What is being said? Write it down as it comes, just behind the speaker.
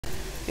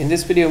In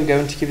this video, I'm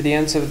going to give you the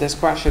answer of this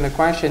question. The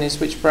question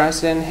is, which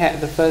president had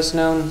the first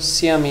known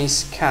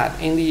Siamese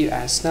cat in the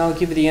US? Now I'll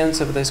give you the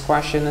answer of this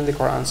question, and the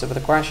correct answer for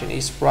the question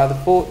is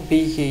Rutherford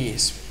B.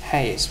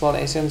 Hayes. Well,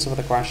 that's the answer for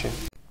the question.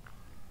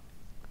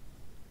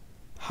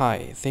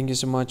 Hi, thank you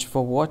so much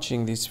for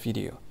watching this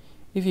video.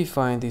 If you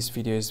find this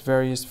video is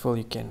very useful,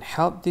 you can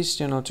help this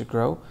channel to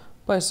grow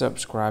by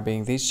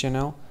subscribing this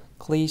channel.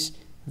 Please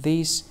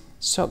this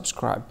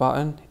subscribe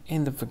button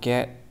and don't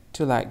forget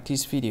to like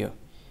this video.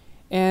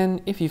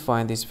 And if you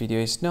find this video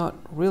is not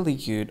really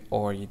good,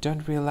 or you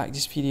don't really like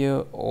this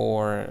video,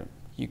 or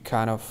you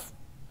kind of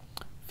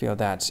feel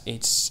that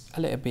it's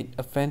a little bit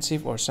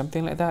offensive or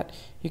something like that,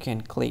 you can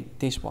click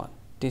this one,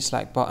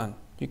 dislike button.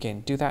 You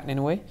can do that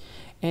anyway.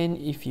 And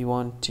if you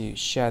want to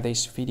share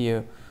this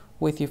video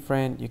with your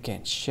friend, you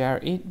can share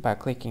it by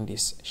clicking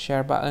this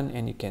share button,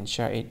 and you can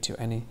share it to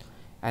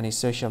any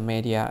social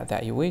media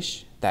that you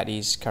wish that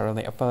is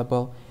currently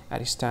available at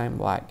this time,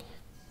 like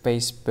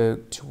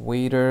Facebook,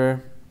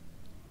 Twitter,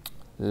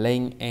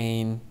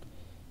 LinkedIn,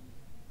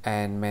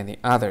 and many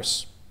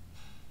others,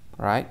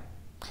 right?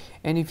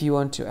 And if you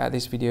want to add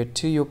this video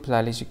to your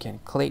playlist, you can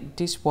click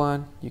this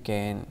one. You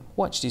can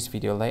watch this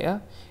video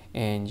later,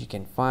 and you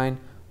can find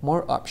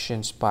more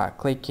options by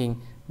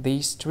clicking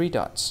these three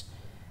dots.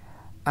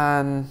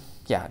 And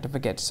yeah, don't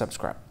forget to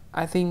subscribe.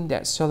 I think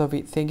that's all of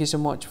it. Thank you so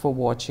much for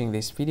watching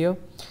this video,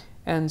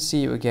 and see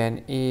you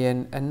again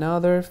in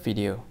another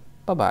video.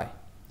 Bye bye.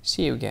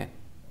 See you again.